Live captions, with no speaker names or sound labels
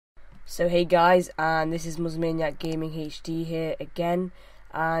So hey guys, and this is Muzzmaniac Gaming HD here again,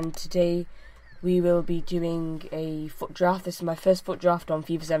 and today we will be doing a FUT draft. This is my first FUT draft on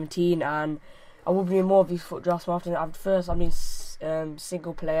FIFA 17, and I will be doing more of these FUT drafts more often. First I'm doing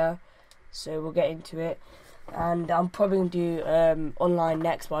single player, so we'll get into it. And I'm probably going to do online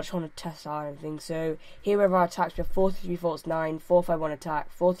next, but I just want to test out everything. So here we have our attacks. We have 4-3-3, 4-9, 4-5-1 attack,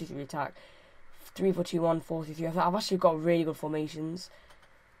 4-3-3 attack, 3-4-2-1, 4-3-3. I've actually got really good formations.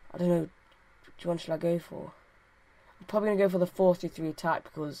 I don't know, which one should I go for? I'm probably going to go for the 4-3-3 attack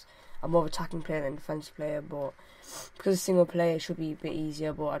because I'm more of an attacking player than a defensive player, but because it's single player it should be a bit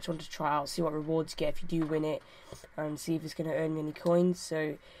easier, but I just want to try out, see what rewards you get if you do win it, and see if it's going to earn me any coins.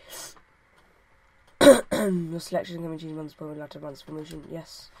 So your selection is going to be one's probably latter advanced formation,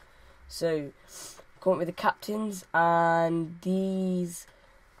 yes. So come up with the captains, and these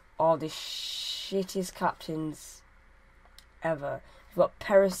are the shittest captains ever. We've got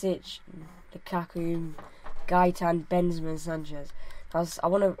Perisic, Lukaku, Gaetan, Benzema, and Sanchez.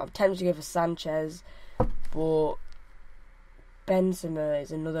 I'm tempted to go for Sanchez, but Benzema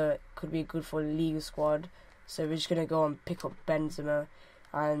is another, could be good for the Liga squad. So we're just gonna go and pick up Benzema,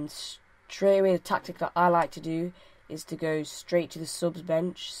 and straight away the tactic that I like to do is to go straight to the subs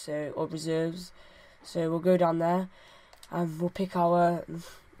bench, or reserves. So we'll go down there and we'll pick our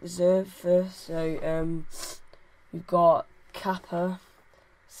reserve first. So we've got Kappa,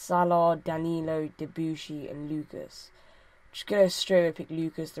 Salah, Danilo, Debuchy, and Lucas. Just gonna straight away pick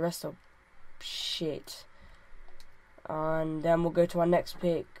Lucas. The rest are shit. And then we'll go to our next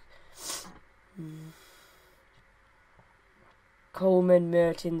pick. Coleman,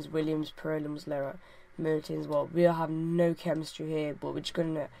 Mertens, Williams, Pereira, Muslera. Mertens, well, we have no chemistry here, but we're just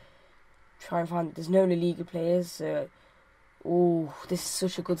gonna try and find. There's no La Liga players, so this is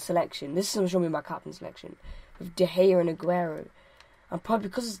such a good selection. This is going to be my captain selection with De Gea and Aguero. And probably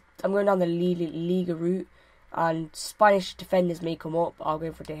because I'm going down the Liga route and Spanish defenders may come up, I'll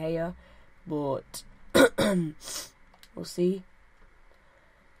go for De Gea, but we'll see.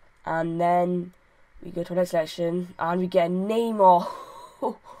 And then we go to our next selection and we get a Neymar.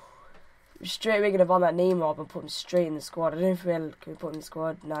 Straight away going to ban that Neymar and put him straight in the squad. I don't know if we'll put him in the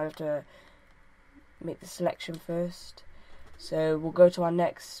squad. Now I have to make the selection first. So we'll go to our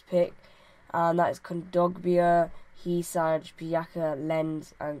next pick, and that is Kondogbia, Hisaj, Biaka,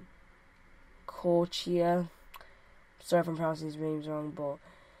 Lens, and Korchia. Sorry if I'm pronouncing these names wrong, but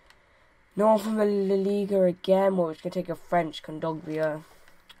no one from the La Liga again. We're just going to take a French Kondogbia.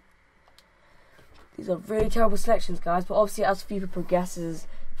 These are really terrible selections, guys, but obviously as FIFA progresses,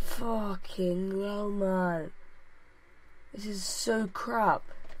 fucking hell, man. This is so crap.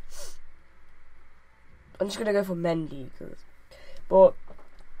 I'm just going to go for Mendy, but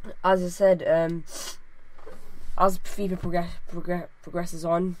as I said, as FIFA progresses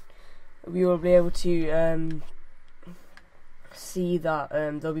on, we will be able to see that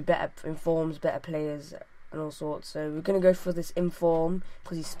there'll be better informs, better players, and all sorts. So we're going to go for this inform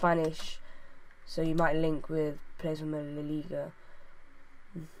because he's Spanish, so you might link with players from the La Liga.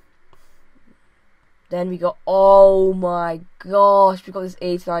 Then we got, oh my gosh, we got this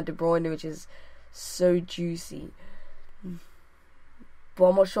 89 De Bruyne, which is so juicy. But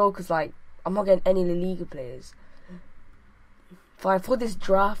I'm not sure because I'm not getting any La Liga players. Fine, for this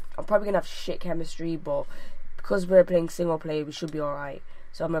draft, I'm probably going to have shit chemistry, but because we're playing single player, we should be alright.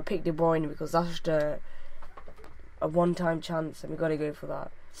 So I'm going to pick De Bruyne because that's just a one-time chance, and we've got to go for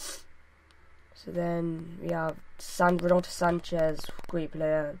that. So then we have Renato Sanchez, great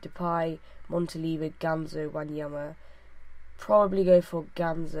player, Depay, Montaliva, Ganzo, Wanyama. Probably go for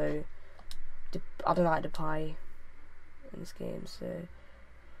Ganzo. I don't like Depay in this game, so.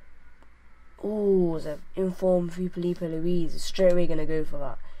 There's an informed Felipe Luis. Straight away gonna go for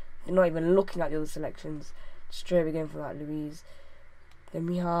that. You're not even looking at the other selections. Straight away going for that Luis. Then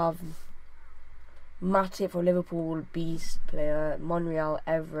we have Matip for Liverpool, beast player. Monreal,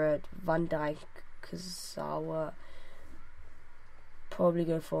 Everett, Van Dijk, Kazawa. Probably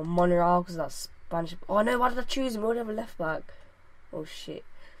go for Monreal because that's Spanish. Oh no, why did I choose him? I would have a left back. Oh shit.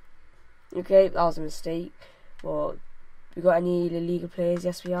 Okay, that was a mistake. But we got any La Liga players?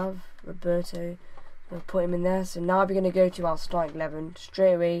 Yes, we have. Roberto. We'll put him in there. So now we're going to go to our starting 11.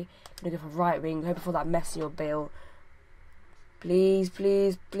 Straight away, going to go for right wing. Hoping for that Messi or Bale. Please,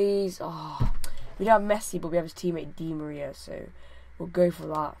 please, please. Oh, we don't have Messi, but we have his teammate Di Maria. So we'll go for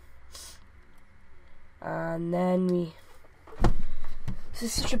that. And then this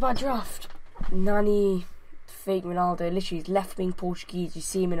is such a bad draft. Nani, fake Ronaldo. Literally, he's left wing Portuguese. You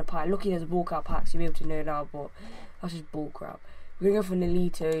see him in a pack. Lucky there's a walkout pack, so you'll be able to know now, but that's just bullcrap. We're going to go for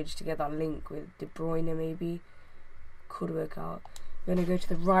Nolito just to get that link with De Bruyne, maybe. Could work out. We're going to go to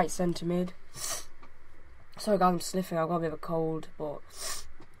the right centre mid. Sorry guys, I'm sniffing, I've got a bit of a cold, but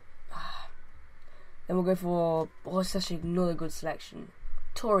then we'll go for, oh, it's actually another good selection.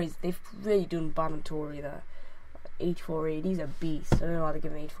 Tories, they've really done bad on Tory there. 84A, he's a beast. I don't know why they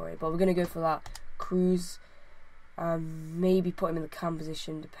give him 84A, but we're going to go for that. Cruz, maybe put him in the cam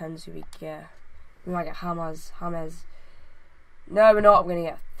position, depends who we get. We might get James. No, we're not. We're going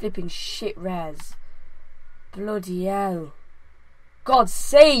to get flipping shit res. Bloody hell. God's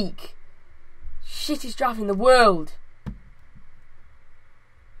sake. Shittest draft in the world.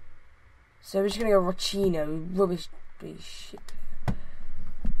 So we're just going to go Rochino. Rubbish shit.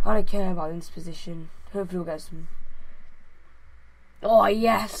 I don't care about this position. Hopefully we'll get some. Oh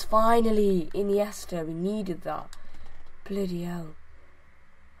yes, finally. Iniesta. We needed that. Bloody hell.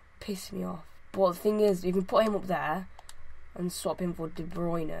 Pissed me off. But the thing is, you can put him up there and swap him for De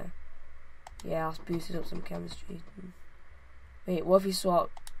Bruyne. Yeah, that's boosted up some chemistry. Wait, what if we swap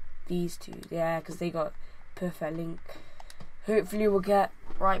these two? Yeah, because they got perfect link. Hopefully we'll get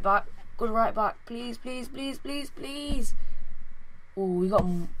right back. Good right back. Please, please, please, please, please. Oh, we got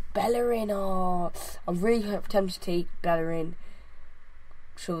Bellerin. Oh, I'm really tempted to take Bellerin.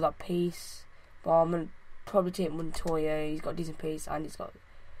 Show that pace. But I'm going to probably take Montoya. He's got decent pace and he's got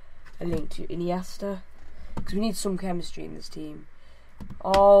a link to Iniesta. Because we need some chemistry in this team.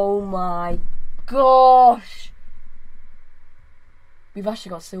 Oh my gosh. We've actually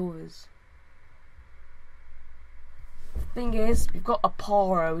got silvers. Thing is, we've got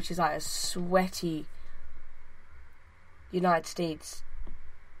Aparo, which is like a sweaty United States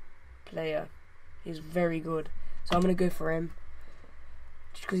player. He's very good. So I'm going to go for him.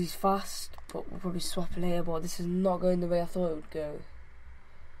 Just because he's fast. But we'll probably swap later. But this is not going the way I thought it would go.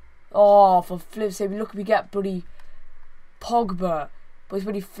 Oh, for flip's sake, look, we get bloody Pogba. But it's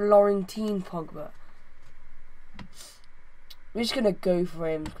bloody Florentine Pogba. We're just going to go for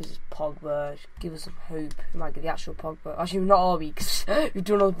him because it's Pogba. Just give us some hope. We might get the actual Pogba. Actually, not all because we've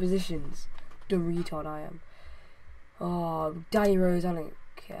done all the positions. Dumb retard I am. Oh, Danny Rose, I don't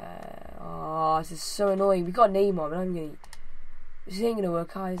care. Oh, this is so annoying. We got Neymar, but I'm going to... This ain't going to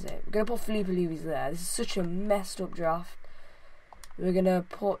work out, is it? We're going to put Felipe Luis there. This is such a messed up draft. We're going to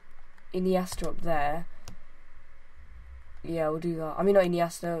put Iniesta up there. Yeah, we'll do that. I mean, not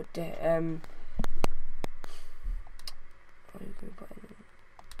Iniesta. What are you going to put in?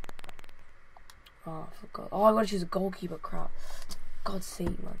 Oh, I forgot. Oh, I got to choose a goalkeeper. Crap. God's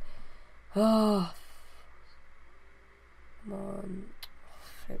sake, man. Oh. Come on.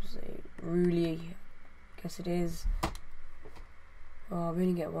 Really? Guess it is. Oh, we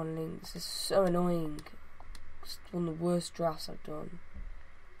only get one link. This is so annoying. It's one of the worst drafts I've done.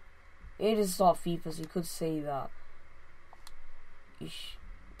 It is start FIFA, so you could say that.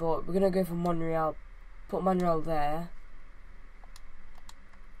 But we're going to go for Monreal. Put Monreal there.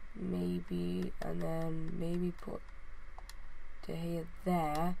 Maybe. And then maybe put De Gea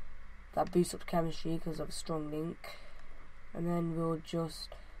there. That boosts up chemistry because of a strong link. And then we'll just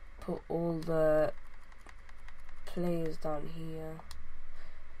put all the players down here.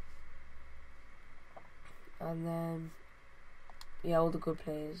 And then, yeah, all the good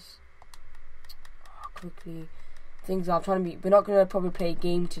players. Oh, quickly. Things I'm trying to be. We're not going to probably play a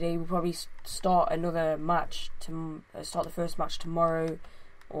game today. We'll probably start another match. Start the first match tomorrow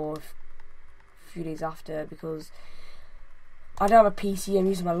or a few days after because I don't have a PC. I'm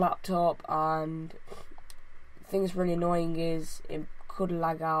using my laptop, and the thing that's really annoying is it could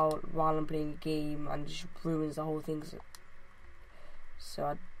lag out while I'm playing a game and just ruins the whole thing. So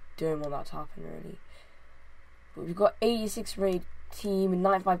I don't want that to happen really. But we've got 86 rated team and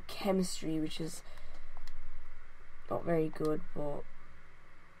 95 chemistry, which is not very good, but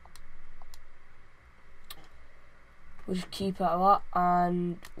we'll just keep it at that.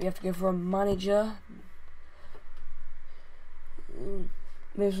 And we have to go for a manager.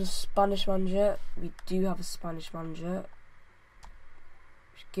 Maybe a Spanish manager. We do have a Spanish manager,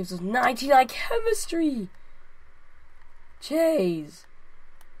 which gives us 99 chemistry. Jeez.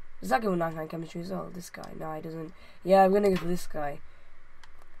 Does that go with 99 chemistry as well? This guy? No, he doesn't. Yeah, I'm going to go for this guy.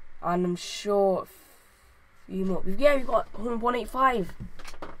 And I'm sure... Yeah, we've got 185.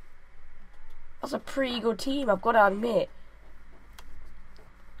 That's a pretty good team, I've got to admit.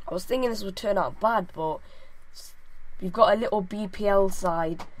 I was thinking this would turn out bad, but... We've got a little BPL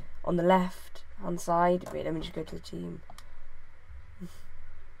side on the left hand side. Wait, let me just go to the team.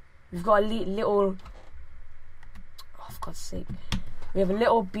 We've got a little... Oh, for God's sake. We have a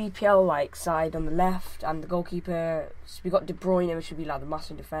little BPL like side on the left, and the goalkeeper. So we got De Bruyne, which would be like the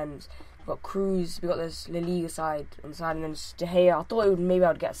master defence. We've got Cruz. We got this La Liga side on the side, and then De Gea. I thought maybe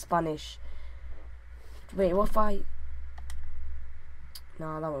I'd get Spanish. Wait, what if I?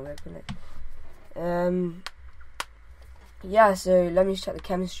 Nah, that won't work, will it? Yeah, so let me just check the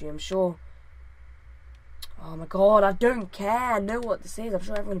chemistry. I'm sure. Oh my god, I don't care. I know what this is. I'm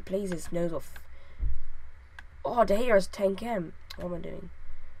sure everyone who plays this knows what. Oh, De Gea has 10 chem. What am I doing?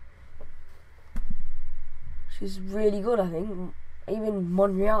 She's really good, I think. Even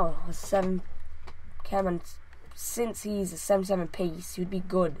Monreal has 7 chem, and since he's a 77 pace, he would be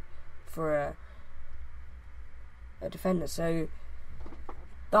good for a defender. So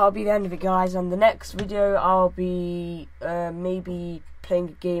that'll be the end of it, guys. And the next video, I'll be maybe playing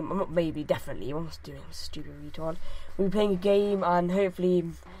a game. I'm not maybe, definitely. What am I doing? I'm a stupid retard. We'll be playing a game, and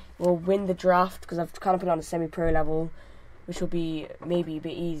hopefully we'll win the draft, because I've kind of put it on a semi-pro level, which will be maybe a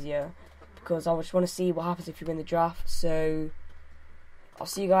bit easier, because I just want to see what happens if you win the draft. So I'll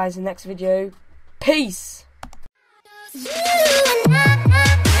see you guys in the next video. Peace!